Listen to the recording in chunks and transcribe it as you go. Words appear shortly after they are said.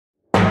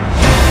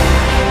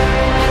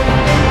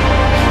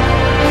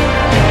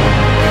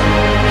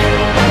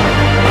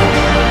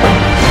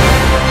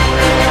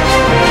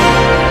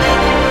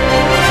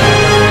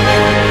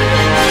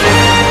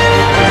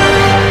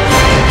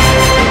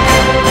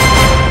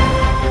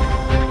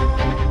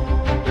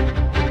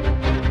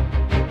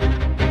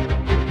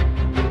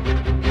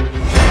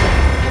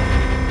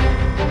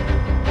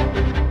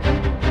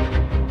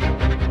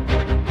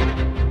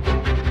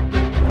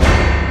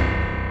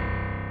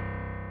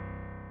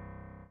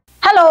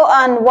Hello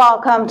and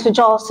welcome to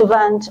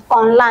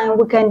Justeventonline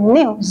Weekend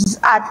News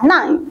at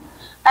 9.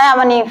 I am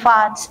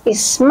Anifat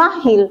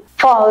Ismail.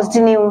 First,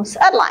 the news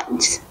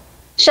headlines.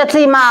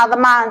 Shettima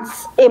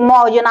demands a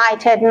more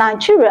united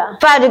Nigeria.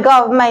 Federal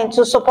government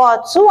to support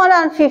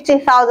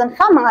 250,000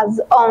 farmers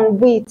on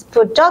wheat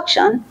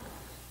production.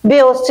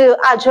 Bills to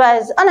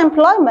address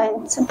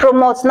unemployment.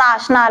 Promote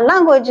national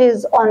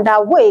languages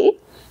underway,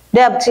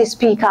 Deputy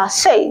Speaker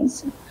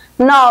says.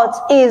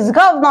 North-East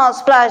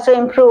governors pledge to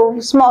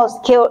improve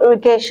small-scale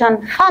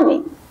irrigation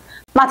farming.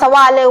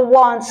 Matawale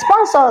warns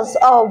sponsors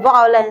of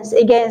violence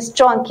against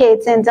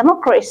truncating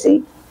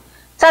democracy.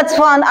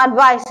 TETFund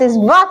advises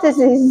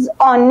varsities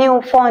on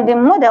new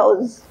funding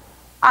models.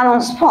 And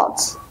on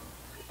sports,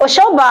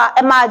 Oshoba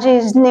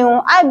emerges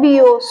new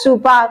IBO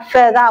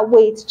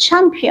super-featherweight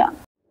champion.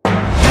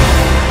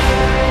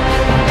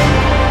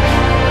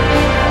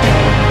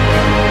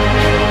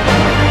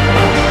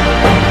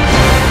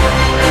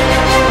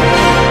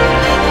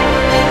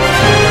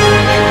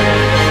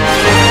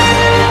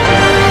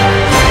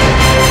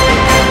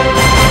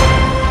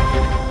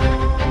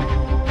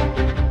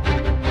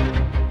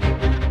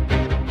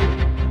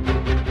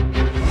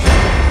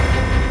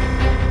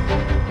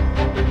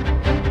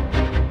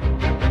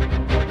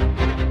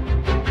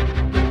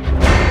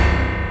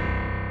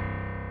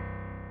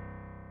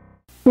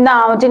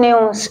 Now the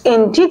news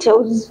in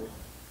details.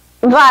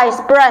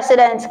 Vice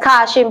President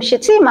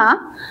Shettima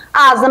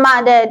has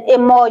demanded a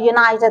more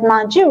united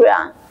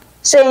Nigeria,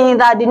 saying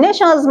that the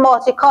nation's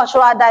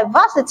multicultural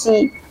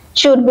diversity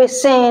should be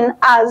seen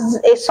as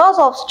a source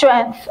of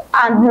strength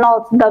and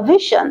not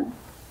division.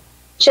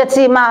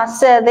 Shettima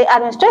said the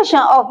administration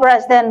of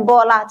President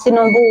Bola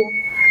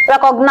Tinubu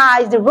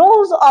recognized the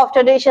roles of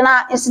traditional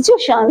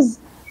institutions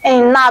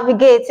in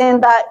navigating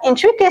the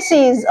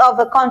intricacies of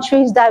the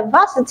country's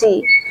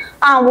diversity,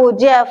 and would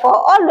therefore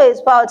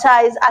always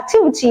prioritize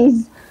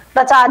activities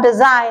that are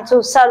designed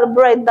to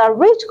celebrate the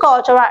rich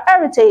cultural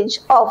heritage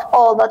of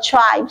all the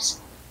tribes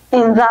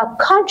in the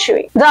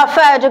country. The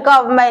federal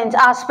government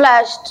has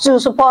pledged to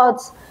support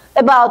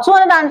about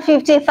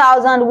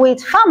 250,000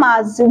 wheat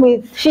farmers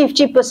with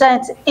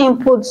 50%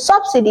 input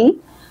subsidy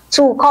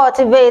to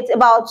cultivate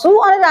about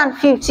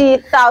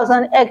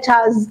 250,000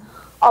 hectares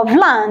of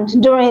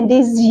land during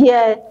this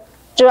year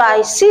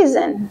dry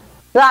season.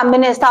 The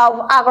Minister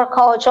of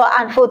Agriculture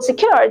and Food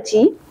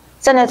Security,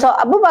 Senator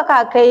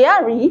Abubakar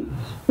Kyari,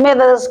 made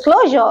the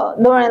disclosure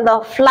during the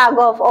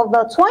flag-off of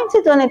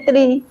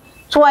the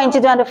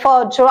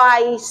 2023-2024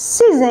 dry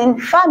season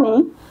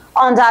farming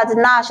under the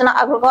National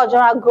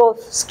Agricultural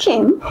Growth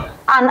Scheme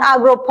and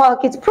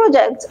Agro-Pocket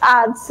Project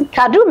at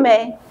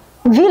Kadume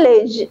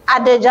Village,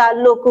 Adeja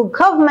local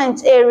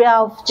government area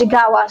of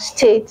Jigawa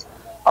State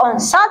on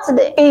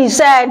Saturday. He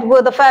said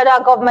with the federal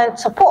government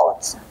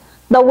support,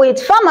 the wheat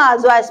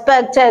farmers were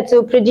expected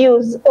to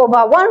produce over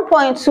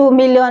 1.2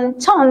 million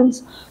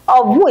tons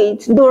of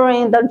wheat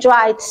during the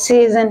dry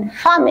season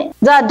farming.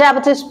 The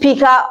Deputy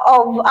Speaker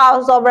of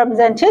House of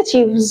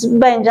Representatives,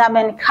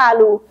 Benjamin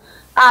Kalu,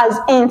 has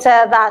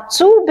hinted that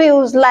two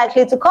bills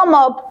likely to come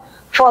up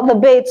for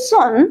debate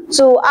soon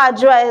to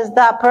address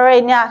the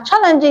perennial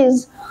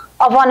challenges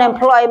of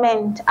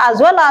unemployment, as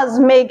well as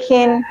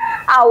making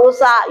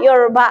Hausa,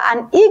 Yoruba,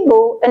 and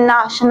Igbo a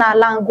national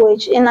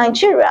language in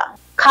Nigeria.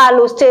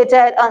 Kalu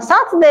stated on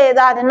Saturday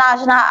that the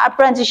National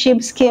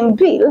Apprenticeship Scheme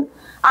Bill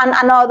and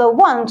another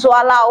one to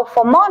allow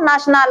for more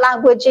national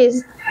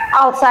languages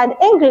outside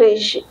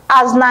English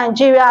as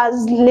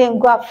Nigeria's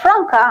lingua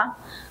franca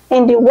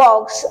in the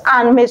works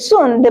and may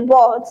soon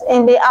debate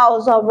in the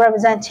House of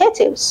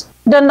Representatives.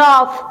 The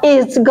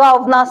North-East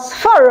Governors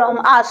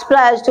Forum has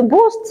pledged to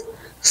boost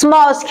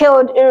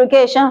small-scale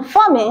irrigation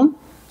farming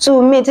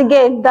to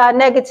mitigate the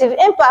negative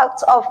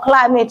impact of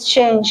climate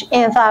change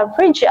in the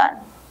region.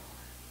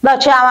 The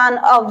chairman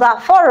of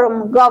the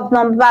forum,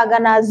 Governor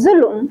Bagana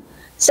Zulum,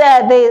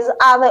 said this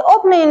at the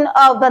opening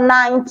of the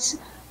 9th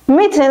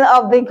meeting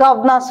of the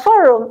Governors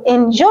Forum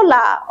in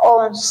July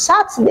on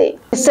Saturday.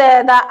 He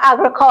said that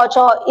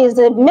agriculture is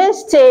the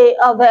mainstay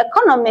of the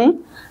economy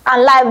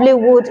and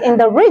livelihood in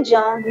the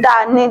region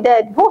that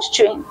needed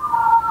bolstering.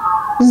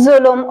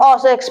 Zulum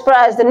also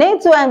expressed the need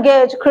to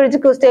engage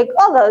critical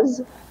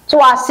stakeholders to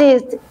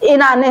assist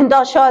in an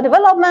industrial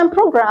development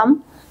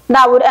program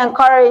that would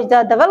encourage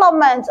the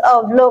development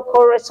of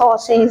local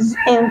resources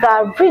in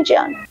the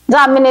region.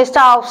 The Minister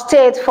of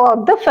State for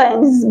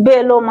Defense,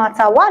 Bello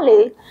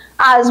Matawale,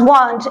 has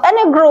warned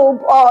any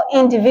group or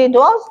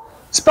individuals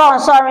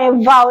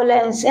sponsoring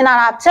violence in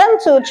an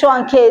attempt to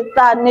truncate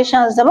the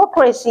nation's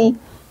democracy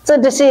to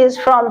desist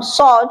from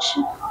such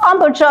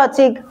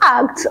unpatriotic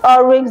acts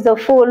or risk the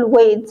full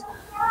weight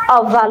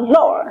of the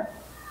law.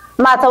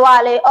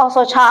 Matawale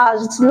also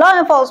charged law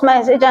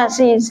enforcement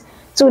agencies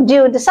to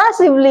deal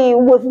decisively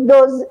with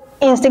those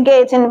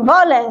instigating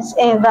violence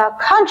in the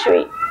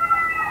country.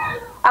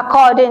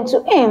 According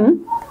to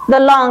him,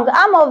 the long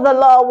arm of the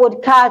law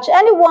would catch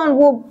anyone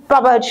who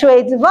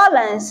perpetrates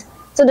violence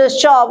to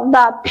disturb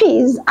the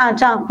peace and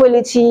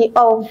tranquility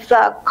of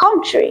the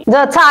country.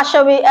 The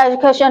Tertiary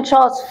Education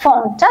Trust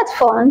Fund,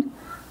 TETFund,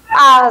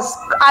 has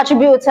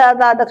attributed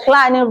the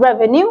declining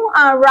revenue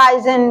and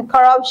rising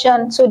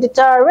corruption to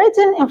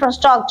deteriorating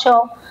infrastructure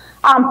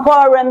and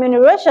poor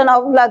remuneration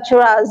of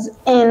lecturers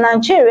in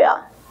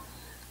Nigeria.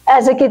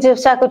 Executive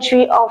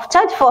Secretary of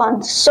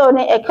TETFund,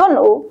 Soni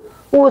Ekono,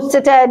 who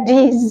stated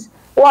this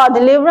while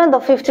delivering the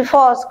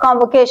 51st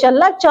convocation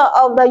lecture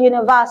of the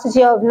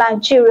University of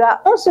Nigeria,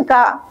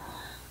 Nsukka,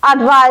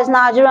 advised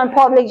Nigerian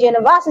public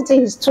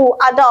universities to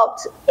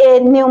adopt a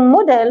new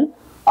model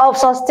of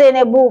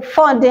sustainable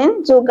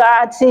funding to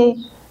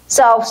guarantee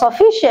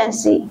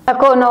self-sufficiency.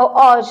 Ekono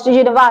urged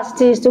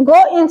universities to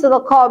go into the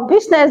core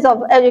business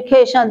of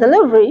education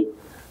delivery,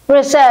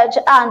 research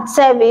and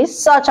service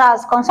such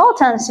as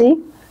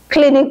consultancy,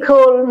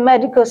 clinical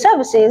medical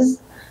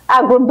services,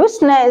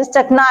 agribusiness,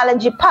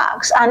 technology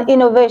parks, and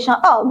innovation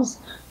hubs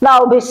that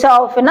will be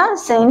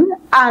self-financing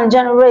and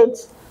generate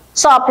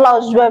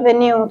surplus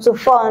revenue to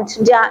fund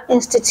their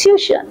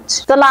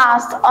institutions. The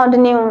last on the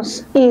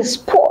news is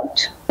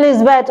sport.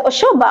 Elizabeth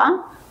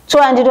Oshoba,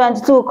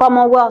 2022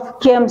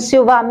 Commonwealth Games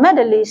silver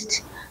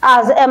medalist,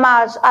 has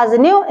emerged as the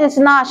new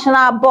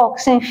international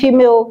boxing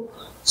female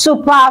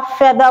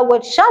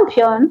super-featherweight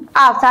champion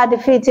after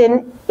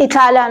defeating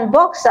Italian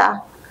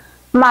boxer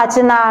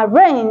Martina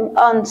Rain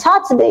on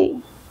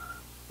Saturday.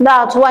 The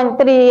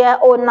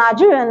 23-year-old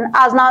Nigerian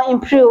has now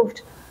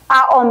improved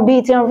her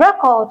unbeaten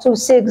record to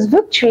 6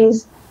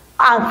 victories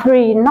and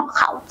 3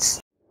 knockouts.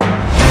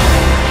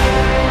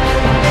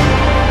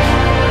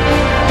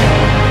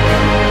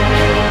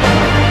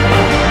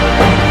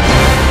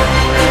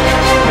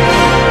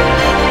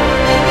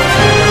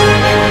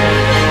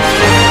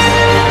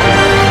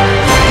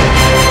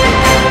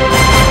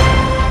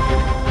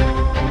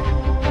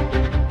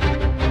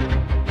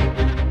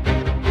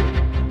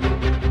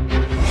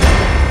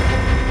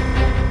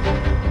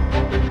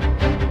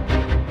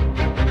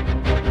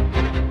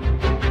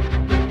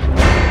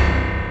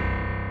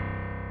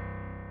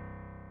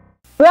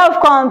 We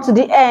have come to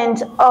the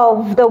end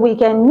of the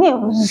weekend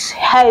news.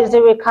 Here is the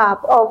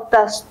recap of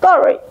the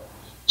story.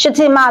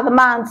 Shettima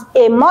demands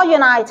a more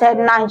united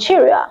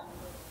Nigeria.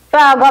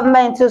 Federal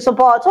government to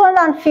support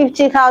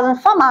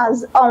 250,000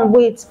 farmers on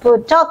wheat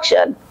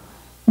production.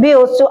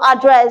 Bills to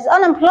address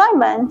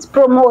unemployment,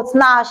 promote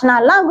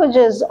national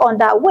languages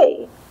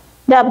underway.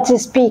 Deputy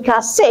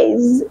Speaker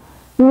says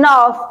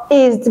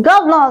North-East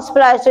governors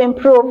pledge to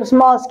improve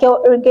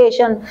small-scale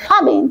irrigation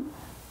farming.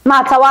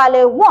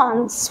 Matawale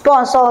warns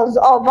sponsors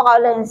of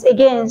violence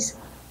against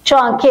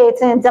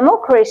truncating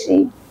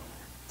democracy.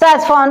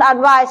 TETFund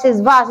advises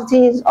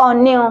varsities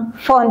on new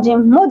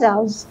funding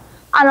models.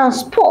 And on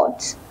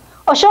sports,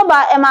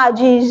 Oshoba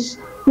emerges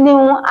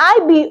new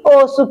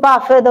IBO super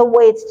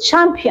featherweight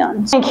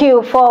champion. Thank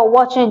you for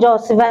watching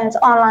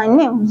Justeventonline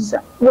news.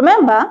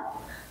 Remember,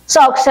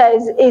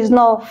 success is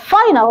not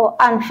final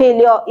and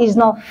failure is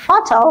not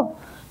fatal,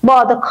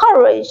 but the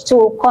courage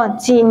to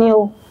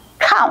continue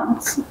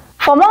counts.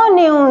 For more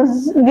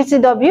news,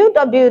 visit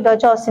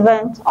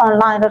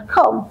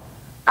www.justeventonline.com,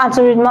 and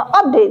to read more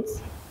updates,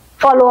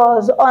 follow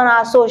us on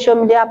our social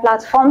media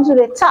platforms with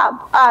a tab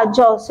at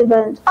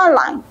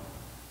Justeventonline.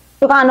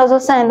 You can also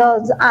send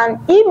us an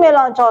email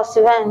on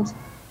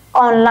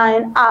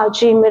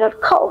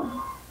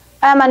justeventonline@gmail.com.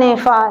 My name,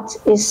 in fact,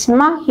 is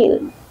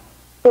Mahil.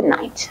 Good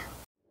night.